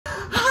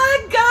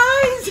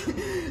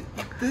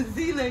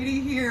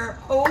lady here.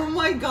 Oh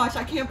my gosh,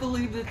 I can't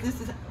believe that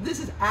this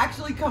is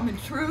actually coming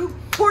true.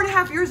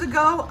 4.5 years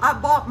ago, I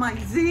bought my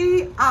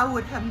Z. I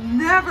would have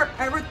never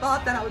ever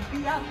thought that I would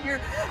be out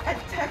here at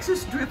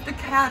Texas Drift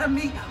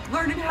Academy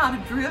learning how to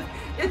drift.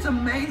 It's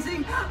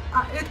amazing.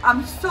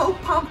 I'm so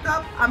pumped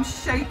up. I'm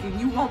shaking.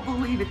 You won't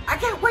believe it. I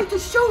can't wait to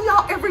show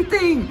y'all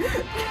everything.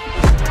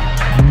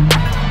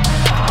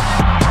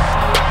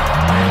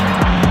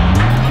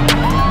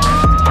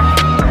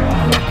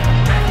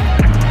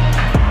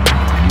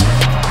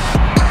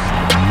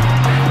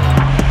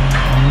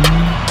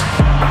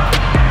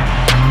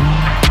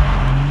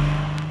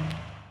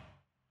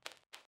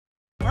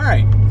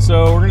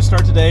 So we're going to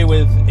start today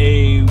with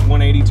a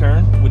 180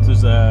 turn, which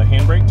is a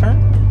handbrake turn.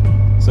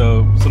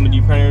 So something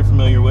you're probably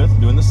familiar with,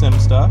 doing the sim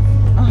stuff.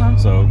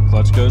 So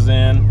clutch goes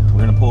in, we're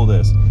going to pull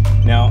this.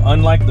 Now,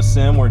 unlike the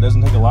sim where it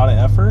doesn't take a lot of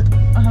effort,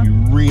 you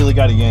really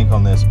got to yank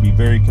on this, be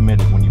very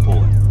committed when you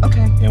pull it.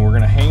 Okay. And we're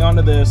going to hang on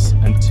to this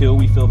until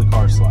we feel the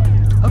car slide.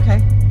 Okay.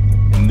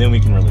 And then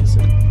we can release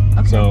it.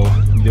 Okay. So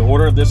the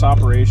order of this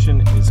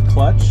operation is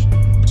clutch,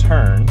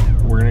 turn.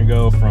 We're going to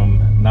go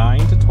from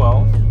 9 to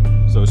 12.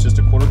 So it's just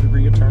a 1/4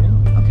 degree of turning.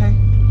 Okay.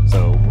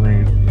 So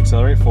we're going to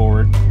accelerate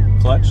forward,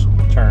 clutch,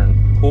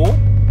 turn, pull,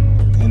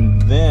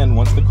 and then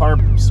once the car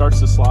starts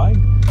to slide,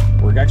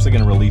 we're actually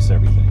going to release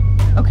everything.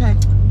 Okay.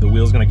 The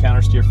wheel's going to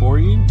counter steer for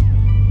you,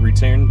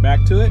 return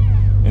back to it,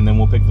 and then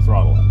we'll pick the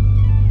throttle up.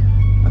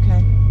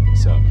 Okay.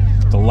 So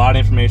it's a lot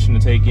of information to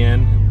take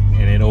in,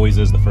 and it always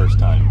is the first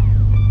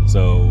time.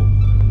 So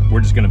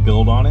we're just going to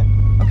build on it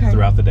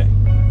throughout the day.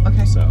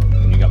 Okay. So,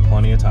 and you got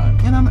plenty of time.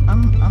 And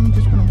I'm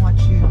just gonna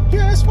watch you.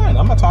 Yeah, that's fine.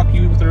 I'm gonna talk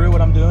you through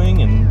what I'm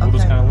doing, and we'll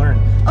just kind of learn.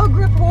 Oh,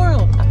 grip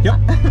oil. Yep.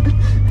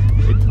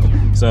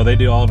 So they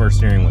do all of our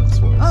steering wheels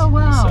for us. Oh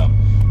wow.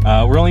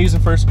 So we're only using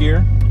first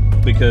gear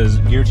because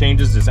gear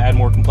changes just add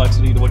more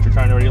complexity to what you're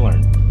trying to already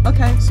learn.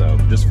 Okay. So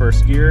just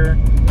first gear.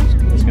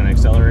 It's gonna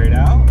accelerate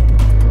out.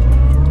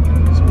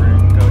 So we're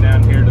gonna go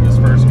down here to this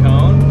first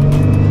cone,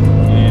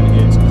 and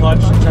it's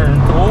clutch, turn,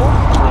 pull,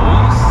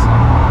 release.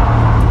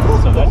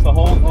 So that's the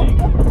whole thing.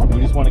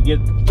 We just want to get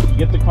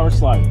the car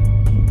sliding.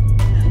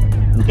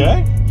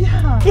 Okay?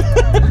 Yeah.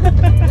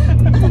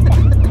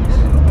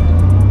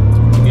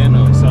 Again,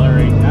 I'll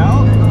accelerate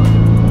out.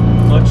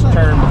 Clutch,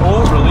 turn, pull,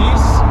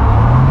 release.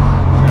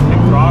 We're going to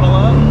pick throttle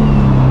up.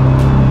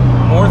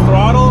 More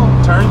throttle,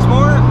 turns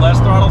more. Less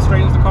throttle,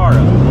 straightens the car up.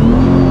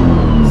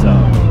 So.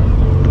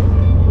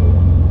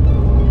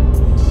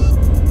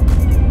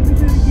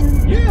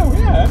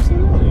 Yeah,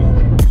 absolutely.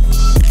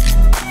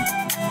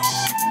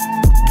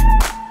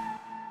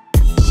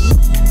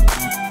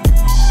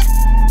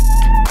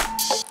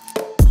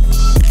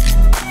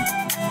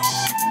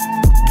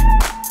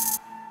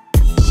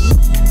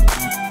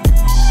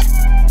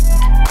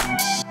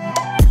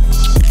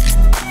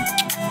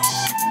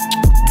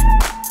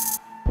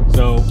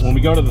 When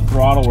we go to the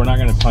throttle, we're not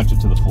going to punch it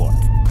to the floor.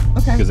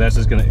 Okay. Because that's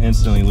just going to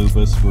instantly loop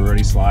us. We're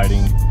already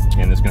sliding,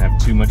 and it's going to have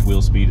too much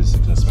wheel speed. It's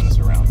going to spin us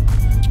around.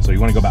 So you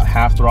want to go about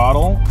half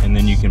throttle, and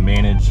then you can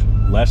manage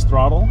less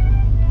throttle.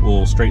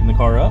 We'll straighten the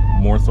car up.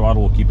 More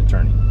throttle will keep it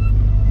turning.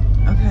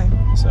 Okay.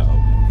 So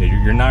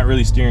you're not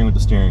really steering with the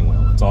steering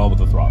wheel. It's all with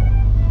the throttle.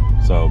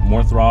 So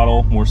more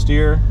throttle, more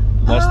steer.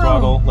 Less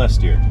throttle, less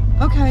steer.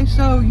 Okay,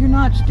 so you're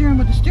not steering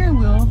with the steering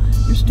wheel.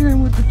 You're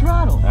steering with the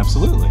throttle.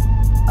 Absolutely.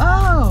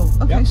 Oh,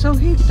 okay. Yep. So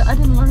I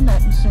didn't learn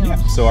that in Sims. Yeah.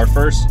 So our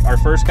first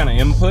kind of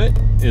input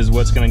is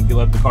what's going to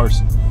let the car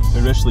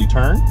initially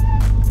turn.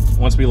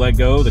 Once we let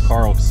go, the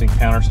car will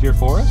counter steer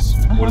for us.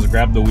 We'll just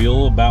grab the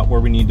wheel about where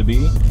we need to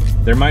be.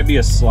 There might be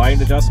a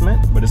slight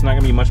adjustment, but it's not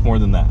going to be much more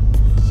than that.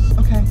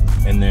 Okay.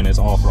 And then it's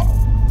all throttle.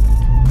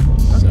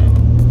 Okay. So,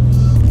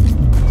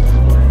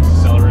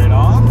 accelerate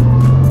off.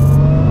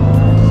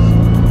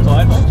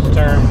 Clutch,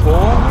 turn,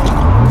 pull,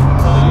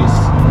 release,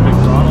 big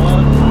throttle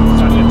up.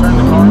 So I need to turn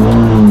the car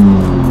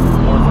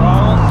more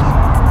throttle,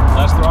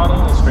 less throttle,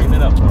 we'll straighten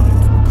it up for you.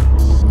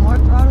 More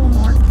throttle,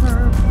 more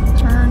curve,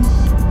 turn,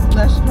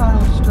 less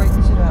throttle,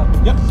 straightens it up.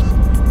 Yep.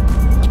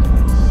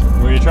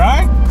 Okay. Ready to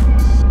try?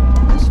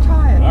 Let's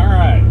try it. All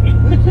right.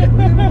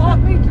 Talk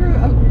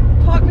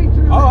me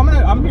through. Oh,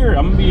 I'm here.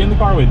 I'm gonna be in the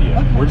car with you.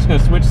 Okay. We're just gonna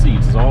switch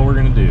seats. Is all we're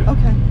gonna do.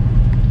 Okay.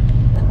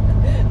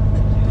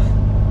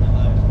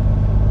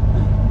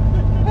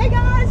 Hey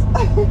guys.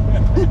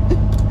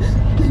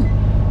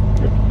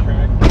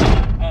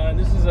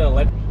 This is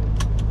a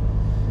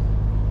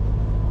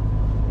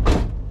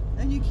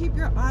and you keep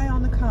your eye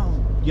on the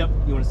cone. Yep,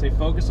 you want to stay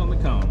focused on the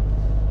cone.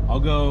 I'll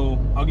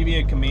give you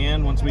a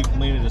command once we've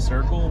completed a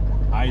circle,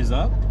 eyes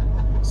up.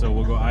 So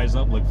we'll go eyes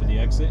up, look for the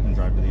exit, and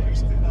drive to the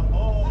exit.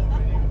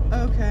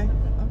 Okay.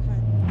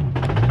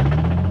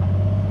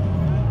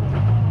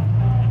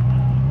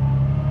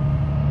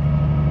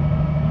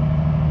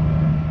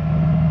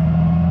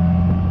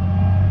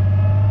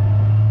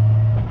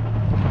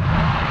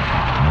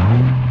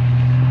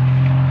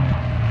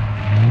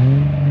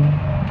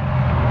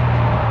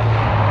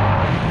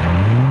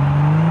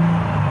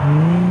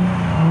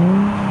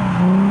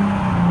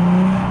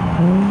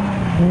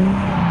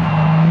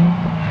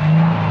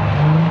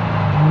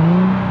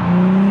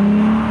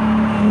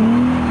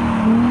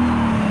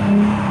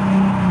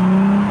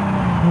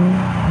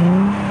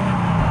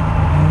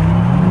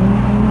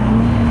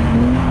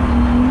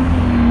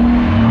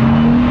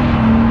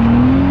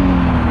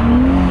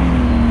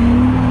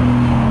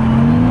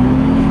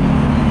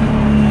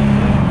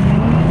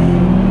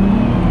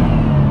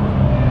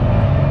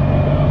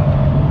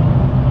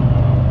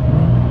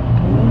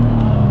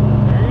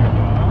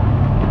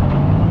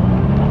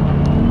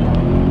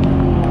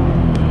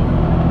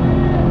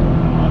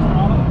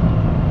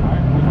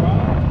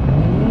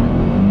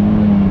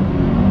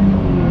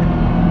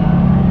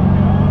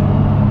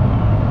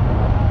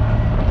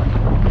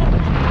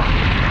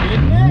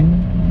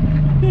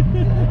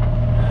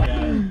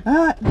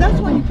 That's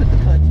when you put the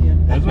clutch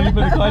in. That's when you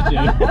put the clutch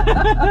in.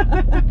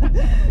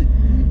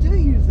 You do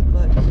use the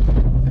clutch.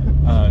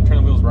 Turn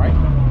the wheels right.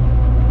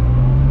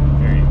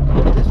 There you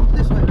go.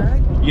 This way,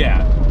 right?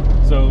 Yeah.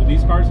 So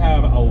these cars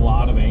have a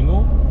lot of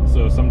angle.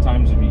 So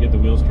sometimes if you get the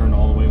wheels turned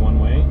all the way one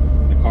way,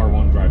 the car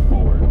won't drive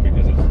forward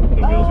because the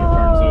wheels are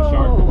turned so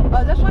sharp.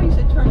 That's why you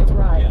said turn it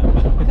right.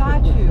 Yeah.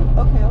 Got you.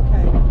 Okay,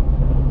 okay.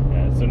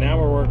 Yeah, so now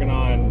we're working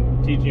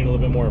on teaching you a little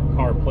bit more of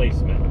car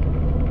placement.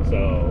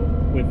 So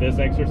with this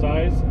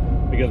exercise,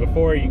 because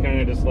before you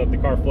kind of just let the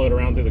car float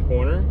around through the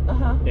corner,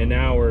 and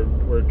now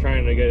we're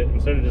trying to get,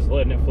 instead of just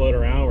letting it float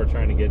around, we're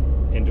trying to get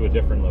into a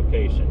different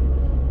location.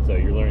 So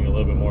you're learning a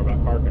little bit more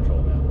about car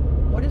control now.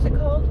 What is it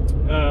called?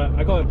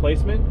 I call it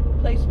placement.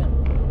 Placement.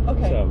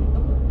 Okay. So,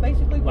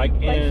 basically, like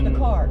place the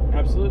car.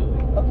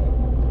 Absolutely. Okay.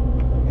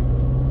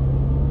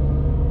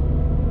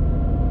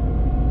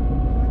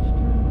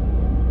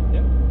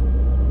 Yep.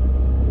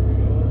 There we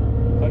go.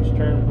 Clutch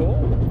turn pull.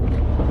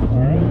 All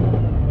right.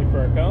 Look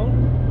for a cone.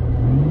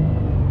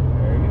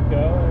 There you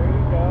go. There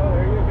you go.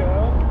 There you go.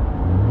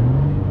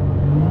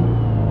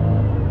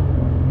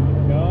 Keep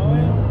it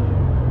going.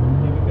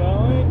 Keep it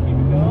going. Keep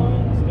it going.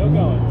 Still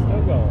going.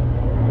 Still going.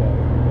 There we go. There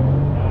we go.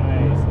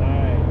 Nice.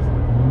 Nice.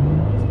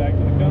 Just back to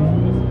the cone.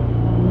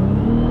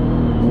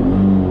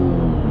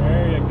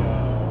 There you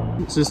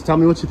go. Just tell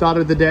me what you thought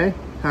of the day,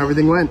 how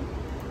everything went.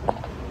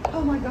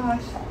 Oh my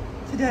gosh,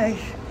 today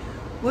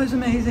was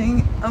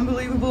amazing,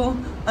 unbelievable,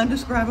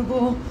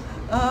 undescribable.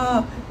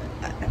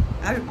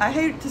 I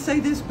hate to say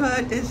this,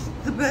 but it's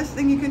the best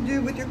thing you can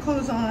do with your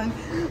clothes on.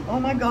 Oh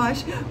my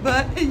gosh,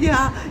 but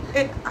yeah,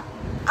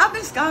 I've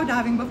been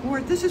skydiving before.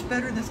 This is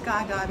better than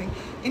skydiving.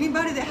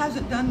 Anybody that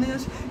hasn't done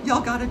this,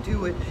 y'all gotta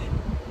do it.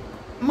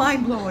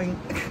 Mind blowing.